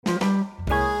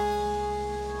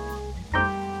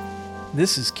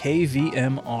This is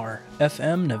KVMR,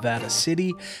 FM Nevada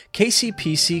City,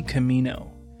 KCPC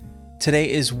Camino. Today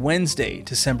is Wednesday,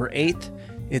 December 8th.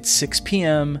 It's 6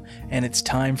 p.m., and it's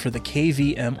time for the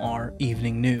KVMR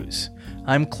Evening News.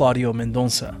 I'm Claudio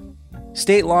Mendonça.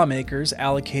 State lawmakers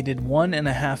allocated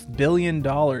 $1.5 billion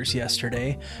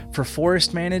yesterday for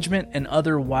forest management and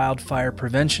other wildfire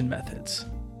prevention methods.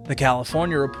 The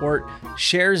California Report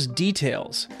shares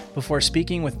details before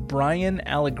speaking with Brian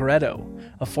Allegretto,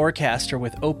 a forecaster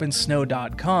with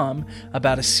OpenSnow.com,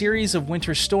 about a series of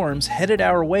winter storms headed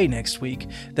our way next week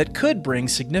that could bring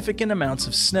significant amounts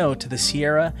of snow to the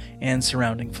Sierra and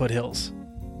surrounding foothills.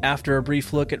 After a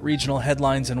brief look at regional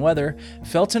headlines and weather,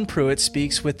 Felton Pruitt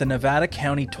speaks with the Nevada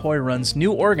County Toy Run's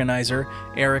new organizer,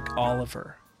 Eric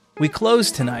Oliver. We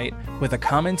close tonight with a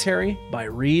commentary by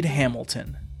Reed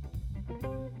Hamilton.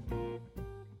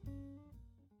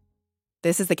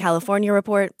 This is the California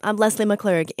Report. I'm Leslie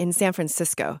McClurg in San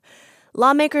Francisco.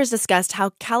 Lawmakers discussed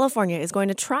how California is going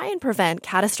to try and prevent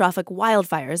catastrophic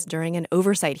wildfires during an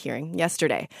oversight hearing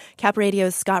yesterday. Cap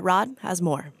Radio's Scott Rod has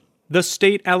more. The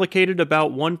state allocated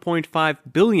about $1.5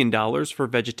 billion for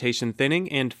vegetation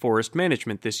thinning and forest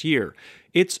management this year.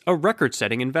 It's a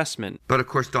record-setting investment. But of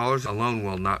course, dollars alone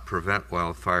will not prevent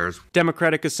wildfires.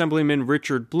 Democratic Assemblyman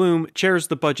Richard Bloom chairs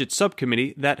the budget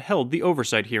subcommittee that held the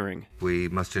oversight hearing. We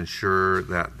must ensure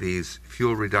that these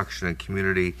fuel reduction and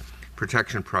community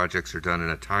protection projects are done in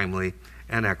a timely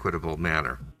and equitable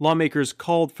manner. Lawmakers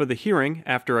called for the hearing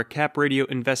after a Cap Radio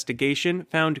investigation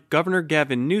found Governor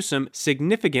Gavin Newsom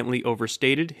significantly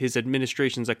overstated his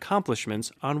administration's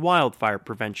accomplishments on wildfire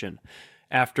prevention.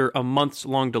 After a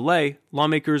months-long delay,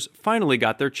 lawmakers finally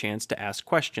got their chance to ask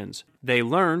questions. They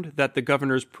learned that the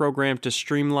governor's program to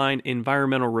streamline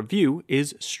environmental review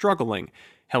is struggling.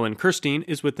 Helen Kirstein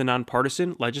is with the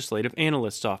Nonpartisan Legislative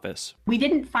Analyst's Office. We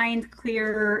didn't find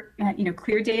clear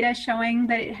data showing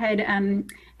that it had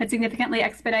significantly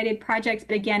expedited projects,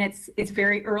 but again, it's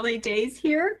very early days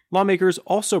here. Lawmakers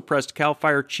also pressed CAL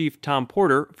FIRE Chief Tom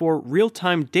Porter for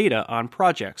real-time data on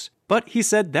projects, but he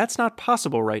said that's not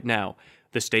possible right now.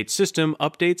 The state system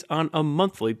updates on a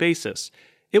monthly basis.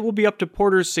 It will be up to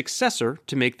Porter's successor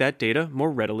to make that data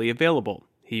more readily available.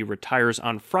 He retires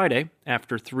on Friday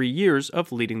after 3 years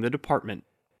of leading the department.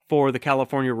 For the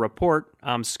California Report,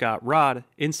 I'm Scott Rod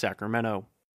in Sacramento.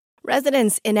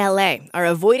 Residents in LA are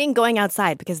avoiding going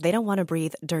outside because they don't want to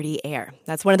breathe dirty air.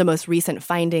 That's one of the most recent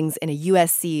findings in a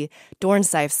USC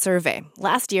Dornsife survey.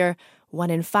 Last year, 1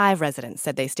 in 5 residents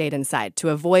said they stayed inside to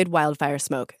avoid wildfire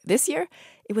smoke. This year,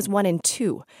 it was 1 in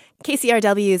 2.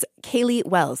 KCRW's Kaylee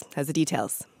Wells has the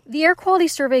details. The air quality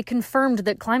survey confirmed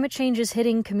that climate change is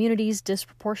hitting communities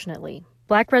disproportionately.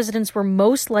 Black residents were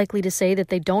most likely to say that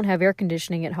they don't have air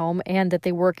conditioning at home and that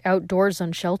they work outdoors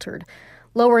unsheltered.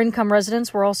 Lower-income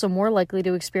residents were also more likely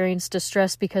to experience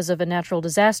distress because of a natural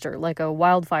disaster, like a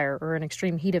wildfire or an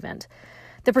extreme heat event.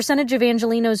 The percentage of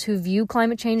Angelenos who view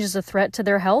climate change as a threat to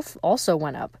their health also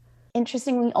went up.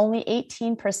 Interestingly, only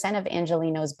 18% of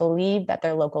Angelenos believe that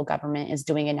their local government is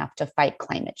doing enough to fight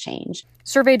climate change.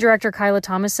 Survey Director Kyla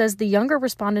Thomas says the younger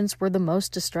respondents were the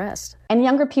most distressed. And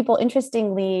younger people,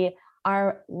 interestingly,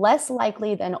 are less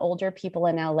likely than older people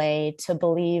in LA to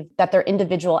believe that their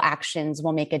individual actions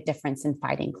will make a difference in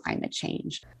fighting climate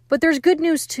change. But there's good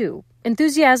news, too.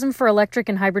 Enthusiasm for electric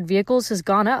and hybrid vehicles has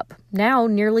gone up. Now,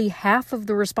 nearly half of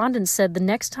the respondents said the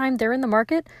next time they're in the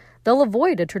market, they'll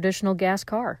avoid a traditional gas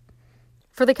car.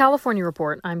 For the California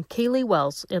Report, I'm Kaylee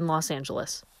Wells in Los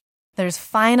Angeles. There's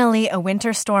finally a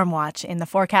winter storm watch in the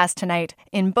forecast tonight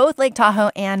in both Lake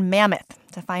Tahoe and Mammoth.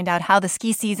 To find out how the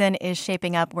ski season is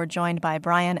shaping up, we're joined by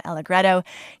Brian Allegretto.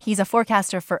 He's a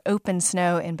forecaster for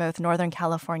OpenSnow in both Northern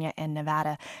California and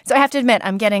Nevada. So I have to admit,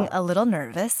 I'm getting a little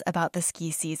nervous about the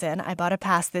ski season. I bought a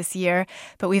pass this year,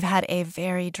 but we've had a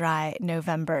very dry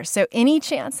November. So any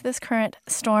chance this current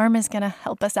storm is going to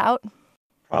help us out?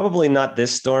 Probably not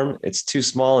this storm. It's too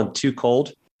small and too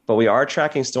cold, but we are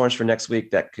tracking storms for next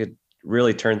week that could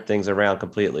really turn things around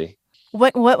completely.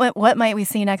 What might we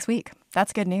see next week?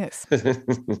 That's good news.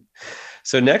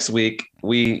 So next week,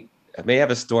 we may have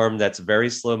a storm that's very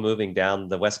slow moving down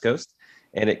the West Coast,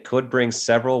 and it could bring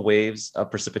several waves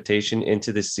of precipitation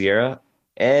into the Sierra,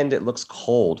 and it looks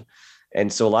cold.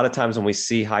 And so a lot of times when we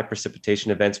see high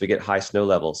precipitation events, we get high snow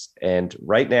levels. And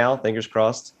right now, fingers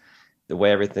crossed, the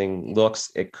way everything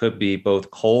looks, it could be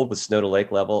both cold with snow to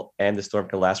lake level, and the storm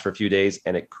can last for a few days,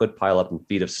 and it could pile up in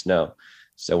feet of snow.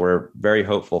 So we're very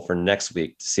hopeful for next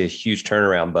week to see a huge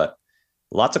turnaround, but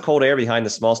lots of cold air behind the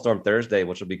small storm Thursday,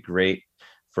 which will be great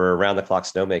for around-the-clock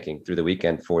snowmaking through the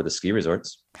weekend for the ski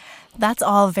resorts. That's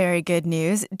all very good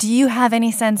news. Do you have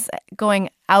any sense going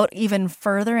out even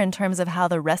further in terms of how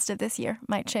the rest of this year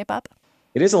might shape up?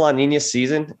 It is a La Nina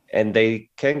season, and they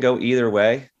can go either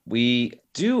way. We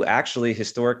do actually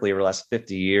historically over the last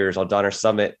 50 years on Donner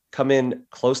Summit come in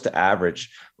close to average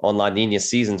on La Nina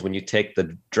seasons when you take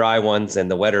the dry ones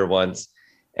and the wetter ones.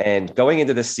 And going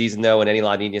into this season, though, in any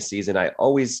La Nina season, I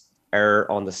always err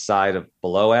on the side of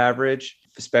below average,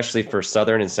 especially for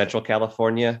Southern and Central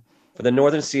California. For the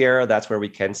Northern Sierra, that's where we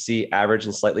can see average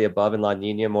and slightly above in La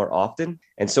Nina more often.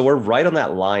 And so we're right on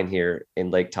that line here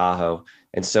in Lake Tahoe.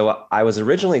 And so I was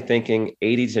originally thinking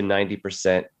 80 to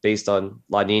 90% based on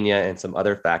La Nina and some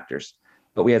other factors.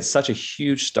 But we had such a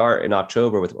huge start in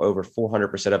October with over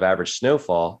 400% of average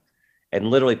snowfall and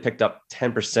literally picked up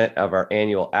 10% of our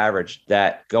annual average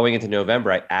that going into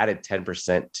November, I added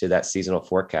 10% to that seasonal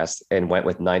forecast and went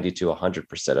with 90 to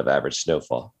 100% of average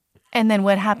snowfall. And then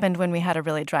what happened when we had a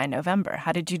really dry November?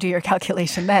 How did you do your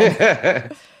calculation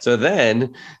then? So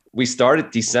then we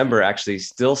started December actually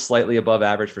still slightly above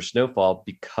average for snowfall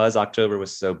because October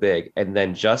was so big. And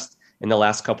then just in the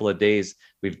last couple of days,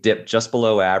 we've dipped just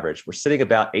below average. We're sitting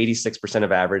about 86%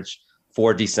 of average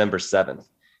for December 7th.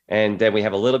 And then we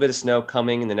have a little bit of snow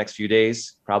coming in the next few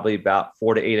days, probably about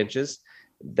 4 to 8 inches.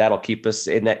 That'll keep us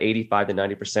in that 85 to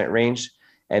 90% range.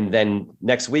 And then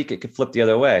next week, it could flip the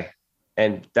other way.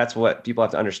 And that's what people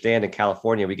have to understand. In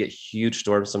California, we get huge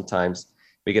storms sometimes.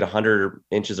 We get 100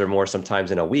 inches or more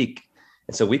sometimes in a week.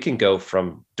 And so we can go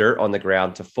from dirt on the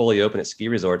ground to fully open at ski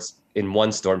resorts in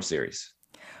one storm series.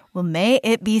 Well, may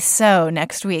it be so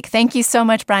next week. Thank you so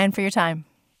much, Brian, for your time.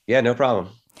 Yeah, no problem.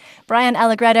 Brian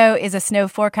Allegretto is a snow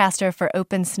forecaster for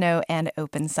Open Snow and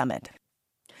Open Summit.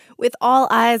 With all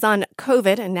eyes on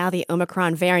COVID and now the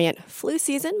Omicron variant, flu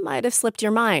season might have slipped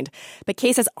your mind. But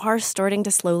cases are starting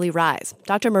to slowly rise.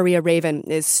 Dr. Maria Raven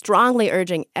is strongly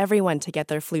urging everyone to get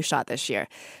their flu shot this year.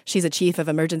 She's a chief of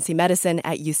emergency medicine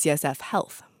at UCSF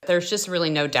Health. There's just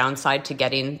really no downside to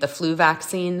getting the flu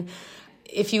vaccine.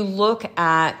 If you look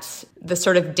at the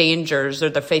sort of dangers or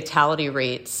the fatality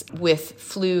rates with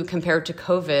flu compared to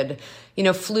COVID,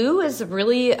 flu is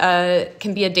really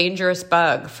can be a dangerous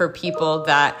bug for people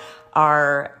that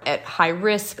are at high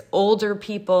risk, older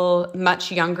people,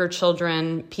 much younger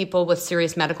children, people with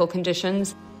serious medical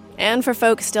conditions. And for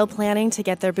folks still planning to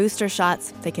get their booster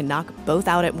shots, they can knock both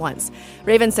out at once.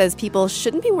 Raven says people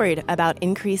shouldn't be worried about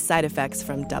increased side effects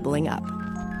from doubling up.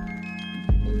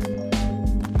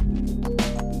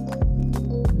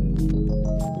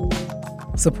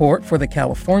 Support for the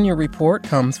California Report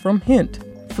comes from Hint,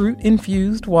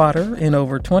 fruit-infused water in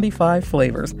over 25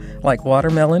 flavors, like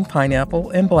watermelon,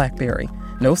 pineapple, and blackberry.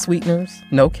 No sweeteners,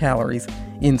 no calories,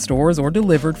 in stores or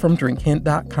delivered from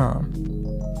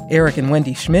drinkhint.com. Eric and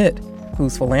Wendy Schmidt,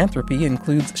 whose philanthropy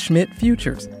includes Schmidt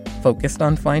Futures, focused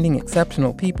on finding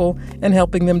exceptional people and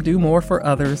helping them do more for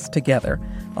others together,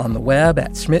 on the web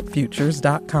at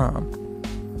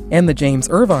schmidtfutures.com. And the James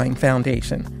Irvine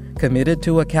Foundation, committed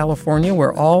to a California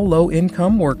where all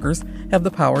low-income workers have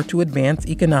the power to advance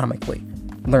economically.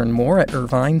 Learn more at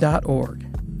irvine.org.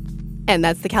 And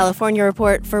that's the California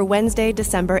Report for Wednesday,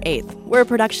 December 8th. We're a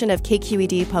production of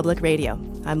KQED Public Radio.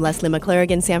 I'm Leslie McClurg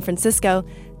in San Francisco.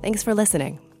 Thanks for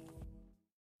listening.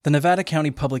 The Nevada County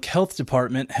Public Health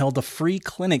Department held a free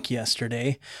clinic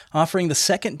yesterday, offering the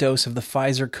second dose of the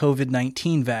Pfizer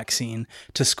COVID-19 vaccine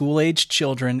to school-aged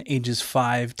children ages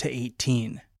 5 to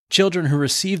 18. Children who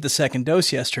received the second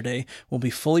dose yesterday will be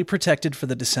fully protected for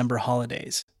the December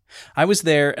holidays. I was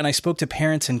there and I spoke to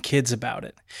parents and kids about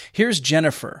it. Here's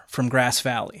Jennifer from Grass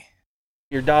Valley.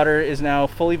 Your daughter is now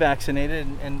fully vaccinated,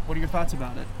 and what are your thoughts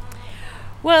about it?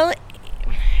 Well,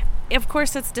 of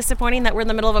course, it's disappointing that we're in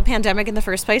the middle of a pandemic in the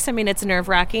first place. I mean, it's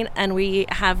nerve-wracking, and we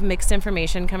have mixed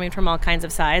information coming from all kinds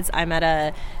of sides. I'm at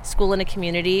a school in a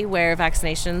community where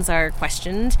vaccinations are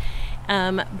questioned.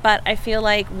 But I feel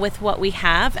like with what we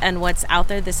have and what's out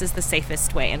there, this is the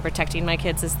safest way, and protecting my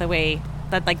kids is the way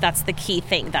that's the key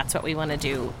thing. That's what we want to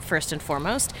do first and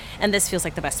foremost. And this feels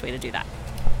like the best way to do that.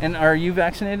 And are you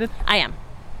vaccinated? I am.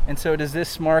 And so does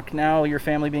this mark now your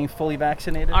family being fully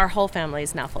vaccinated? Our whole family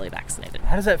is now fully vaccinated.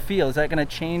 How does that feel? Is that going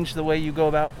to change the way you go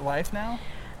about life now?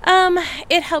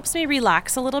 It helps me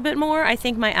relax a little bit more. I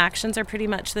think my actions are pretty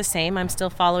much the same. I'm still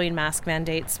following mask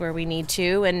mandates where we need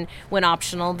to, and when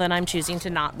optional, then I'm choosing to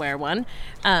not wear one.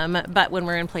 But when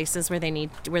we're in places where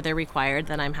they're required,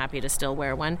 then I'm happy to still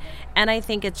wear one. And I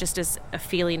think it just is a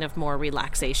feeling of more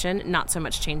relaxation, not so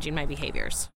much changing my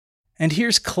behaviors. And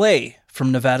here's Clay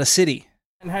from Nevada City.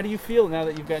 And how do you feel now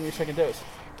that you've gotten your second dose?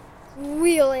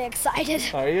 really excited.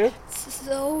 Are you? It's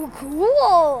so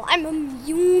cool. I'm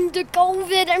immune to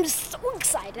COVID. I'm so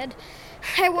excited.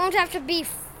 I won't have to be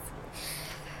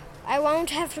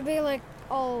like,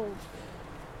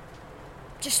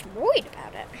 just worried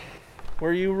about it.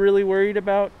 Were you really worried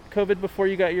about COVID before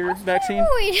you got your vaccine?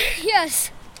 Worried, yes.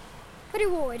 Pretty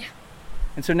worried.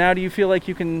 And so now do you feel like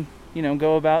you can,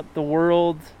 go about the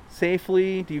world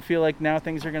safely? Do you feel like now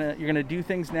you're gonna do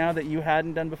things now that you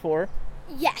hadn't done before?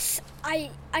 Yes.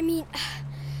 I mean,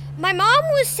 my mom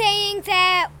was saying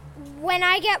that when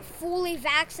I get fully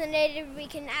vaccinated, we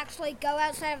can actually go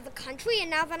outside of the country, and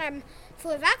now that I'm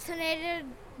fully vaccinated,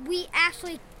 we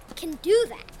actually can do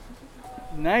that.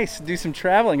 Nice. Do some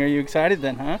traveling. Are you excited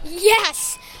then, huh?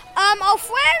 Yes. Our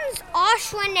friends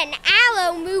Ashwin and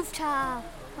Aloe moved to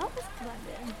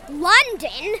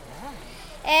London,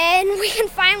 and we can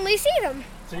finally see them.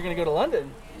 So you're going to go to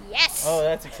London? Yes. Oh,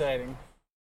 that's exciting.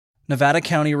 Nevada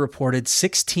County reported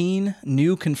 16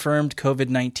 new confirmed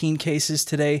COVID-19 cases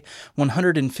today.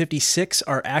 156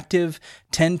 are active.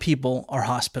 10 people are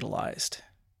hospitalized.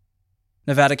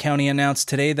 Nevada County announced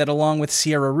today that along with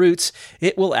Sierra Roots,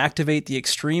 it will activate the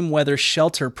extreme weather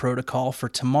shelter protocol for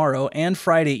tomorrow and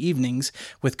Friday evenings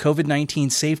with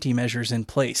COVID-19 safety measures in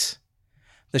place.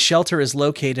 The shelter is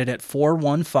located at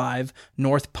 415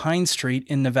 North Pine Street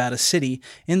in Nevada City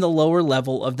in the lower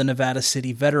level of the Nevada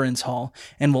City Veterans Hall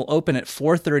and will open at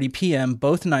 4:30 p.m.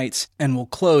 both nights and will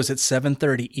close at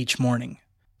 7:30 each morning.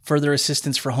 Further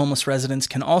assistance for homeless residents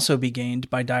can also be gained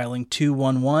by dialing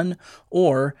 211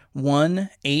 or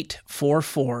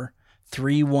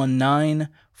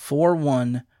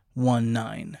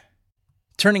 1-844-319-4119.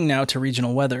 Turning now to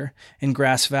regional weather, in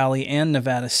Grass Valley and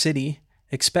Nevada City,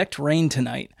 expect rain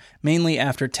tonight, mainly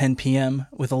after 10 p.m.,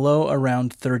 with a low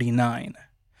around 39.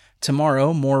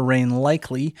 Tomorrow, more rain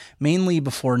likely, mainly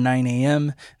before 9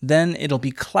 a.m., then it'll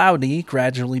be cloudy,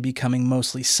 gradually becoming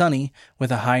mostly sunny,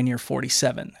 with a high near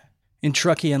 47. In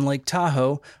Truckee and Lake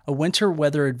Tahoe, a winter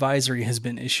weather advisory has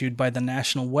been issued by the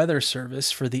National Weather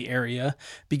Service for the area,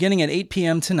 beginning at 8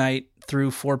 p.m. tonight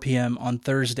through 4 p.m. on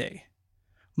Thursday.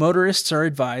 Motorists are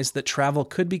advised that travel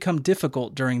could become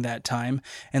difficult during that time,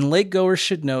 and lakegoers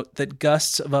should note that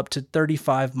gusts of up to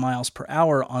 35 miles per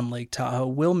hour on Lake Tahoe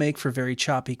will make for very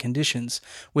choppy conditions,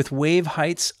 with wave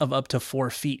heights of up to 4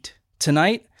 feet.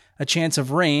 Tonight, a chance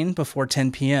of rain before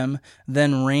 10 p.m.,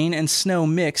 then rain and snow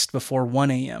mixed before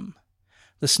 1 a.m.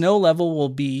 The snow level will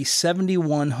be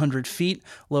 7,100 feet,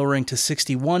 lowering to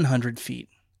 6,100 feet.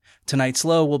 Tonight's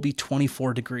low will be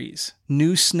 24 degrees.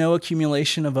 New snow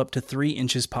accumulation of up to 3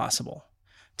 inches possible.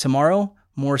 Tomorrow,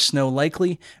 more snow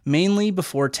likely, mainly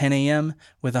before 10 a.m.,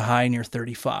 with a high near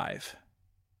 35.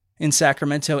 In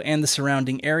Sacramento and the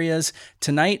surrounding areas,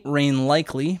 tonight rain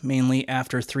likely, mainly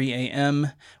after 3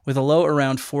 a.m., with a low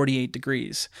around 48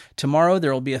 degrees. Tomorrow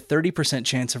there will be a 30%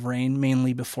 chance of rain,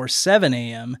 mainly before 7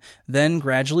 a.m., then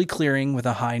gradually clearing with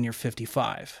a high near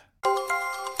 55.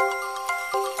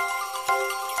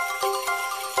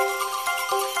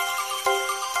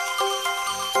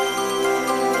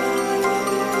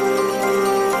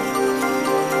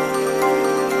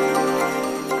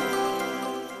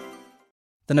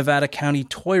 The Nevada County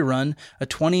Toy Run, a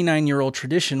 29-year-old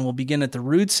tradition, will begin at the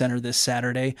Rood Center this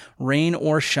Saturday, rain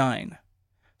or shine.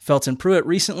 Felton Pruitt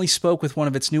recently spoke with one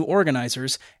of its new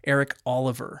organizers, Eric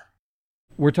Oliver.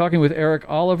 We're talking with Eric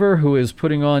Oliver, who is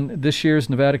putting on this year's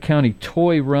Nevada County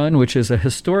Toy Run, which is a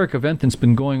historic event that's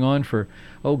been going on for,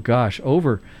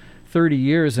 over 30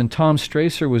 years, and Tom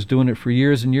Stracer was doing it for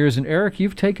years and years. And Eric,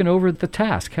 you've taken over the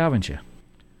task, haven't you?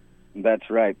 That's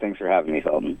right. Thanks for having me,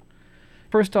 Felton.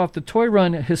 First off, the Toy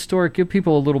Run historic. Give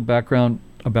people a little background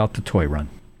about the Toy Run.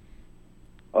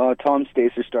 Tom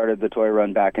Stracer started the Toy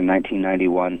Run back in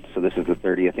 1991, so this is the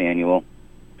 30th annual.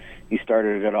 He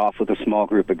started it off with a small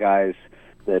group of guys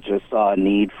that just saw a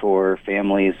need for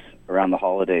families around the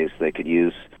holidays. They could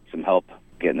use some help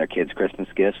getting their kids Christmas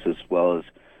gifts as well as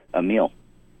a meal.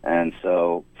 And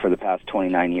so for the past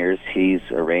 29 years, he's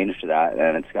arranged that,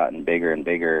 and it's gotten bigger and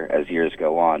bigger as years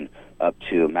go on, up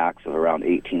to a max of around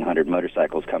 1,800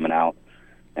 motorcycles coming out.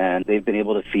 And they've been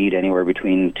able to feed anywhere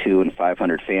between 200 and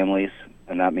 500 families,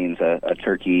 and that means a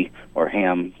turkey or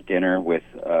ham dinner with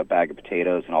a bag of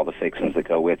potatoes and all the fixings that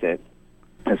go with it,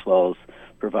 as well as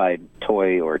provide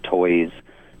toys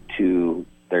to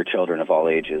their children of all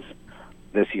ages.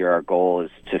 This year our goal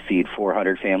is to feed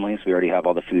 400 families. We already have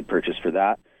all the food purchased for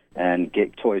that, and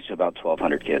get toys to about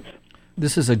 1,200 kids.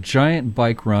 This is a giant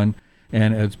bike run,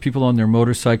 and as people on their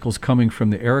motorcycles coming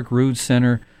from the Eric Rood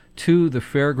Center to the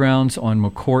fairgrounds on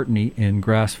McCourtney in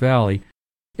Grass Valley.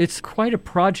 It's quite a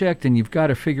project, and you've got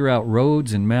to figure out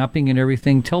roads and mapping and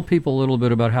everything. Tell people a little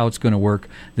bit about how it's going to work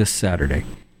this Saturday.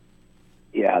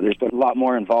 Yeah, there's been a lot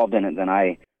more involved in it than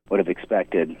I would have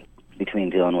expected between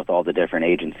dealing with all the different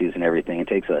agencies and everything. It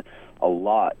takes a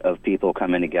lot of people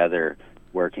coming together,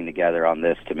 working together on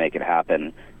this to make it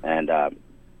happen. And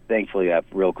thankfully, we have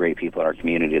real great people in our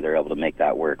community that are able to make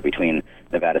that work between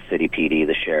Nevada City PD,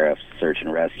 the sheriffs, Search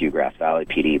and Rescue, Grass Valley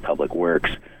PD, Public Works,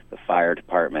 the fire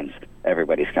departments.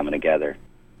 Everybody's coming together.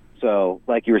 So,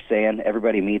 like you were saying,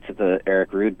 everybody meets at the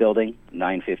Eric Rude building,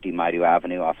 950 Maidu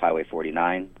Avenue off Highway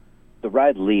 49. The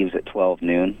ride leaves at 12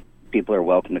 noon. People are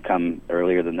welcome to come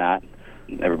earlier than that.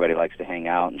 Everybody likes to hang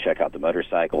out and check out the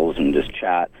motorcycles and just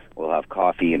chat. We'll have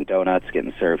coffee and donuts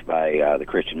getting served by the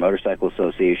Christian Motorcycle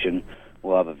Association.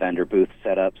 We'll have a vendor booth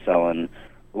set up selling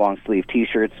long-sleeve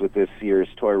T-shirts with this year's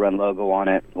Toy Run logo on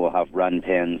it. We'll have run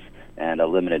pins and a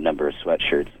limited number of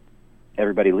sweatshirts.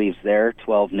 Everybody leaves there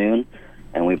 12 noon,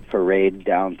 and we parade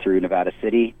down through Nevada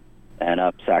City and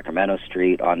up Sacramento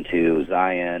Street onto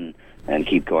Zion and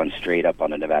keep going straight up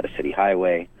on the Nevada City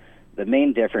Highway. The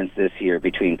main difference this year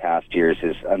between past years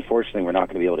is, unfortunately, we're not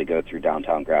going to be able to go through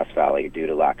downtown Grass Valley due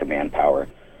to lack of manpower.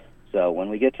 So when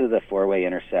we get to the four-way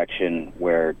intersection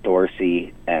where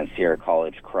Dorsey and Sierra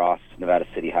College cross Nevada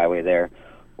City Highway there,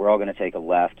 we're all going to take a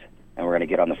left, and we're going to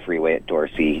get on the freeway at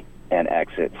Dorsey and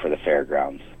exit for the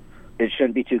fairgrounds. It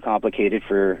shouldn't be too complicated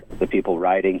for the people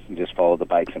riding. You just follow the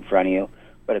bikes in front of you.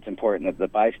 But it's important that the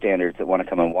bystanders that want to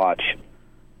come and watch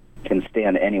can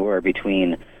stand anywhere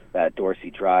between that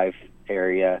Dorsey Drive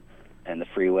area and the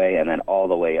freeway, and then all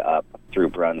the way up through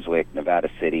Brunswick, Nevada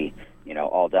City,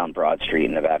 all down Broad Street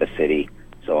in Nevada City,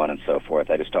 so on and so forth.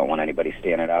 I just don't want anybody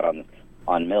standing out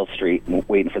on Mill Street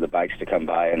waiting for the bikes to come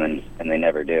by, and they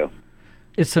never do.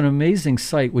 It's an amazing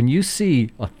sight when you see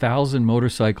 1,000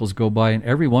 motorcycles go by and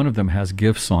every one of them has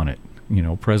gifts on it,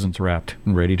 presents wrapped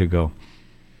and ready to go.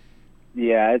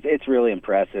 Yeah, it's really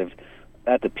impressive.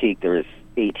 At the peak, there was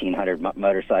 1,800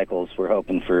 motorcycles. We're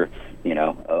hoping for,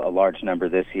 a large number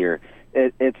this year.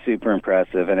 It's super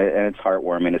impressive, and it's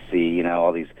heartwarming to see,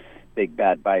 all these big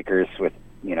bad bikers with,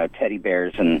 teddy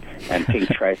bears and pink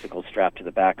tricycles strapped to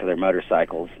the back of their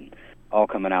motorcycles, and all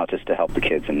coming out just to help the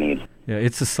kids in need. Yeah,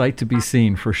 it's a sight to be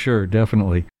seen for sure,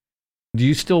 definitely. Do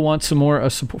you still want some more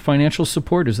financial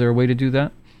support? Is there a way to do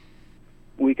that?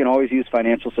 We can always use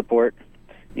financial support.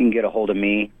 You can get a hold of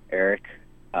me, Eric,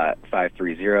 at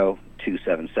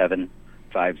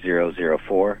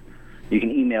 530-277-5004. You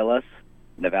can email us,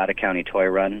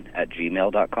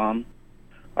 NevadaCountyToyRun@gmail.com.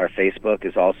 Our Facebook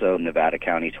is also Nevada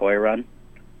County Toy Run.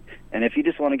 And if you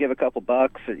just want to give a couple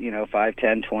bucks, $5,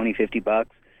 $10, $20, $50,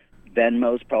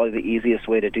 Venmo's probably the easiest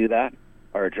way to do that.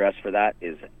 Our address for that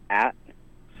is at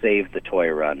Save the Toy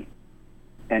Run.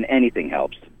 And anything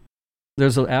helps.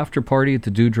 There's an after party at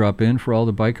the Dewdrop Inn for all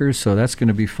the bikers, so that's going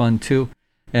to be fun too.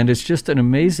 And it's just an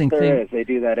amazing thing. There is. They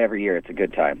do that every year. It's a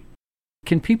good time.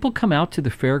 Can people come out to the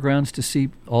fairgrounds to see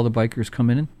all the bikers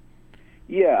coming in?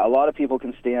 Yeah, a lot of people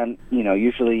can stand,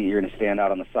 usually you're going to stand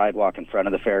out on the sidewalk in front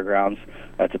of the fairgrounds.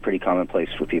 That's a pretty common place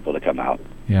for people to come out.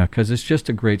 Yeah, because it's just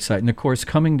a great sight. And, of course,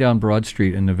 coming down Broad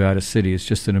Street in Nevada City is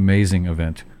just an amazing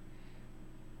event.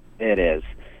 It is.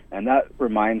 And that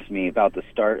reminds me about the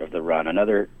start of the run.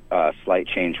 Another slight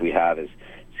change we have is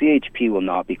CHP will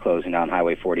not be closing down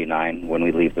Highway 49 when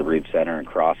we leave the Reed Center and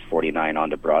cross 49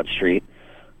 onto Broad Street.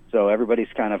 So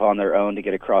everybody's kind of on their own to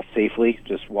get across safely.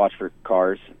 Just watch for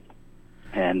cars.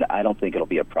 And I don't think it'll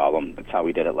be a problem. That's how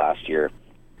we did it last year.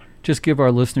 Just give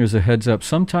our listeners a heads up.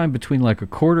 Sometime between like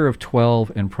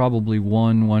 11:45 and probably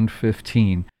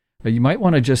 1:15, you might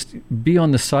want to just be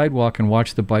on the sidewalk and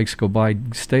watch the bikes go by.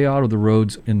 Stay out of the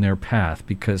roads in their path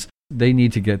because they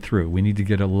need to get through. We need to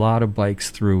get a lot of bikes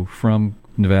through from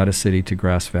Nevada City to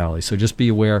Grass Valley. So just be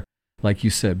aware, like you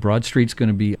said, Broad Street's going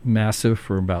to be massive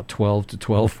for about 12 to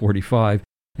 12:45.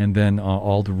 And then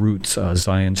all the routes,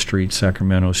 Zion Street,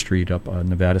 Sacramento Street, up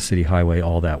Nevada City Highway,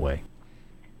 all that way.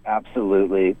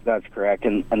 Absolutely, that's correct.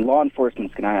 And law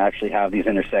enforcement's going to actually have these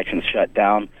intersections shut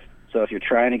down. So if you're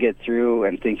trying to get through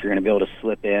and think you're going to be able to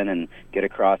slip in and get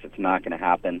across, it's not going to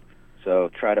happen. So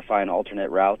try to find alternate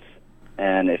routes.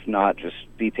 And if not, just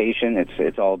be patient.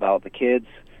 It's all about the kids,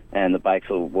 and the bikes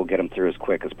will get them through as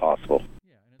quick as possible.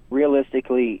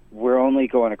 Realistically, we're only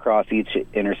going across each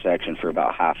intersection for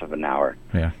about half of an hour.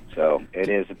 Yeah. So it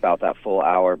is about that full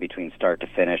hour between start to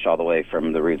finish, all the way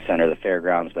from the Root Center to the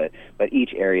fairgrounds, but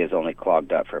each area is only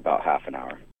clogged up for about half an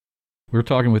hour. We're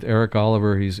talking with Eric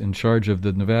Oliver. He's in charge of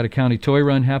the Nevada County Toy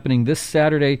Run happening this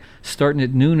Saturday, starting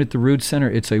at noon at the Root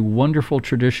Center. It's a wonderful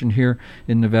tradition here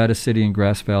in Nevada City and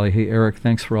Grass Valley. Hey, Eric,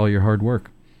 thanks for all your hard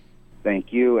work.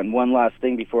 Thank you. And one last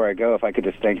thing before I go, if I could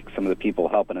just thank some of the people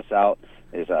helping us out,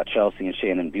 is Chelsea and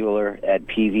Shannon Bueller, Ed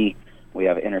Peavy. We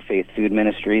have Interfaith Food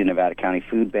Ministry, the Nevada County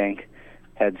Food Bank,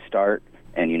 Head Start,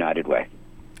 and United Way.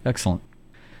 Excellent.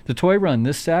 The Toy Run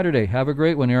this Saturday. Have a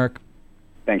great one, Eric.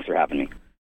 Thanks for having me.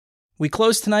 We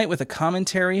close tonight with a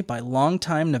commentary by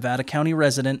longtime Nevada County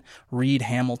resident Reed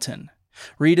Hamilton.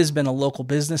 Reed has been a local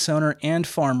business owner and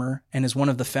farmer and is one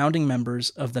of the founding members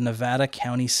of the Nevada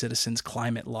County Citizens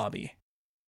Climate Lobby.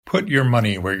 Put your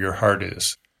money where your heart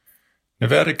is.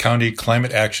 Nevada County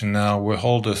Climate Action Now will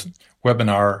hold a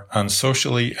webinar on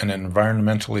socially and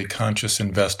environmentally conscious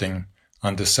investing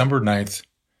on December 9th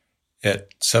at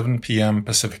 7 p.m.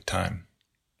 Pacific Time.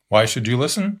 Why should you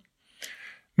listen?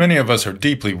 Many of us are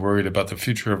deeply worried about the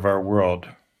future of our world.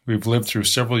 We've lived through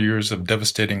several years of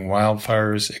devastating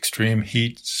wildfires, extreme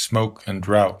heat, smoke, and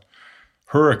drought,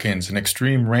 hurricanes and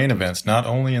extreme rain events not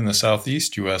only in the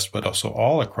southeast U.S. but also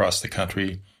all across the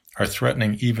country are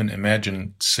threatening even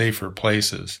imagined safer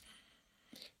places.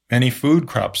 Many food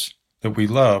crops that we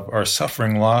love are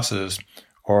suffering losses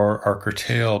or are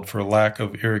curtailed for lack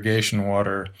of irrigation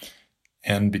water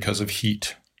and because of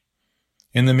heat.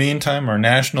 In the meantime, our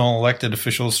national elected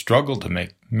officials struggle to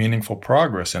make meaningful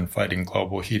progress in fighting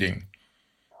global heating.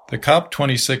 The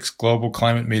COP26 global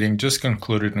climate meeting just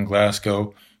concluded in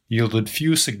Glasgow yielded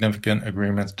few significant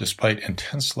agreements despite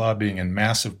intense lobbying and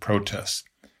massive protests.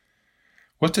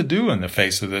 What to do in the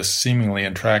face of this seemingly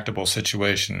intractable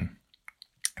situation?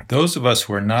 Those of us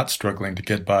who are not struggling to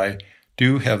get by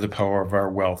do have the power of our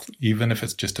wealth, even if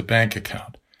it's just a bank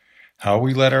account. How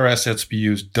we let our assets be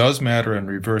used does matter in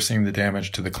reversing the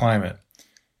damage to the climate.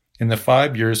 In the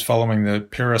 5 years following the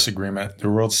Paris Agreement, the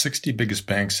world's 60 biggest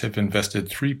banks have invested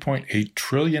 $3.8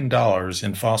 trillion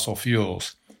in fossil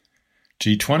fuels.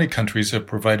 G20 countries have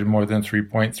provided more than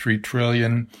 $3.3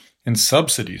 trillion in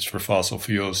subsidies for fossil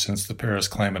fuels since the Paris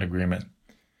Climate Agreement.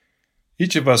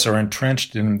 Each of us are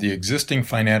entrenched in the existing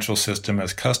financial system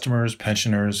as customers,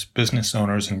 pensioners, business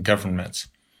owners, and governments.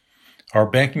 Our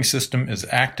banking system is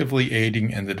actively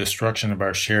aiding in the destruction of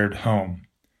our shared home.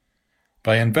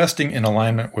 By investing in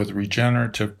alignment with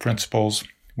regenerative principles,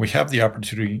 we have the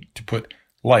opportunity to put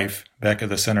life back at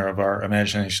the center of our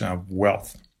imagination of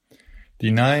wealth.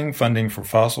 Denying funding for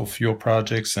fossil fuel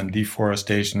projects and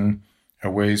deforestation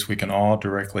are ways we can all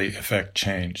directly affect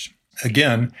change.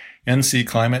 Again, NC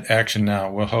Climate Action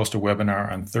Now will host a webinar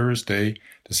on Thursday,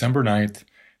 December 9th,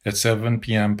 at 7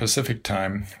 p.m. Pacific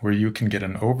Time, where you can get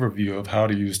an overview of how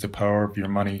to use the power of your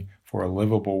money for a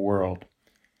livable world.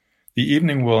 The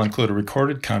evening will include a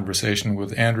recorded conversation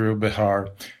with Andrew Behar,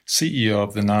 CEO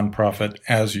of the nonprofit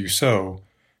As You Sow,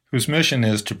 whose mission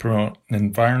is to promote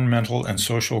environmental and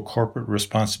social corporate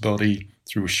responsibility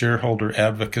through shareholder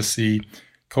advocacy,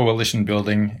 coalition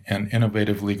building, and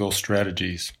innovative legal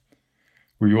strategies.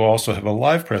 We will also have a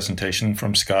live presentation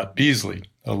from Scott Beasley,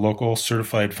 a local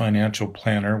certified financial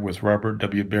planner with Robert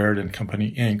W. Baird &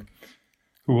 Company, Inc.,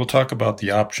 who will talk about the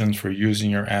options for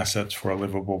using your assets for a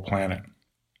livable planet.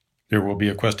 There will be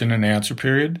a question and answer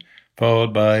period,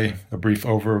 followed by a brief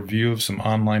overview of some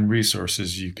online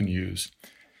resources you can use.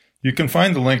 You can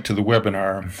find the link to the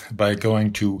webinar by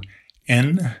going to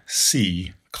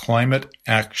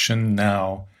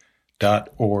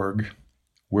nclimateactionnow.org,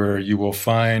 where you will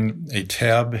find a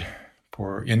tab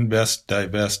for Invest,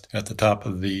 Divest at the top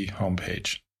of the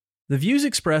homepage. The views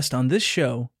expressed on this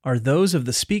show are those of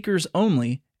the speakers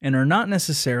only and are not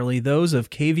necessarily those of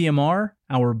KVMR,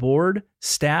 our board,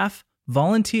 staff,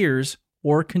 volunteers,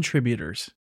 or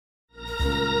contributors.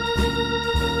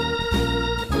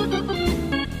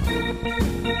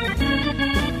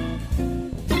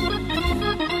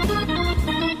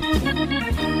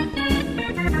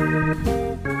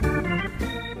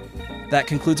 That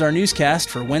concludes our newscast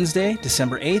for Wednesday,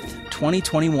 December 8th,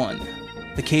 2021.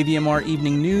 The KVMR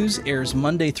Evening News airs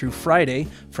Monday through Friday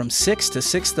from 6 to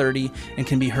 6:30 and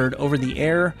can be heard over the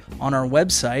air on our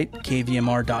website,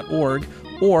 kvmr.org,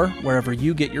 or wherever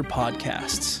you get your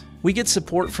podcasts. We get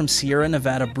support from Sierra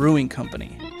Nevada Brewing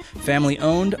Company,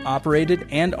 family-owned, operated,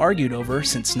 and argued over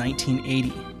since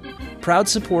 1980. Proud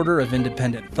supporter of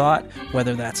independent thought,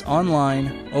 whether that's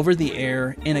online, over the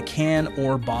air, in a can,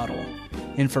 or bottle.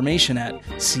 Information at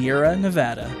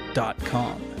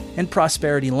sierranevada.com. And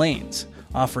Prosperity Lanes,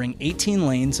 offering 18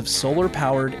 lanes of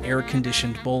solar-powered,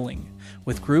 air-conditioned bowling,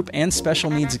 with group and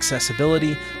special needs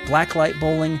accessibility, blacklight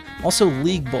bowling, also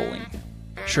league bowling.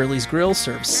 Shirley's Grill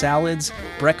serves salads,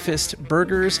 breakfast,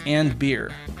 burgers, and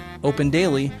beer. Open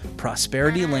daily,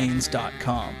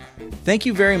 prosperitylanes.com. Thank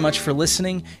you very much for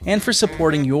listening and for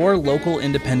supporting your local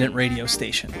independent radio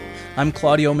station. I'm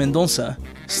Claudio Mendonça.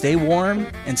 Stay warm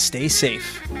and stay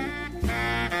safe.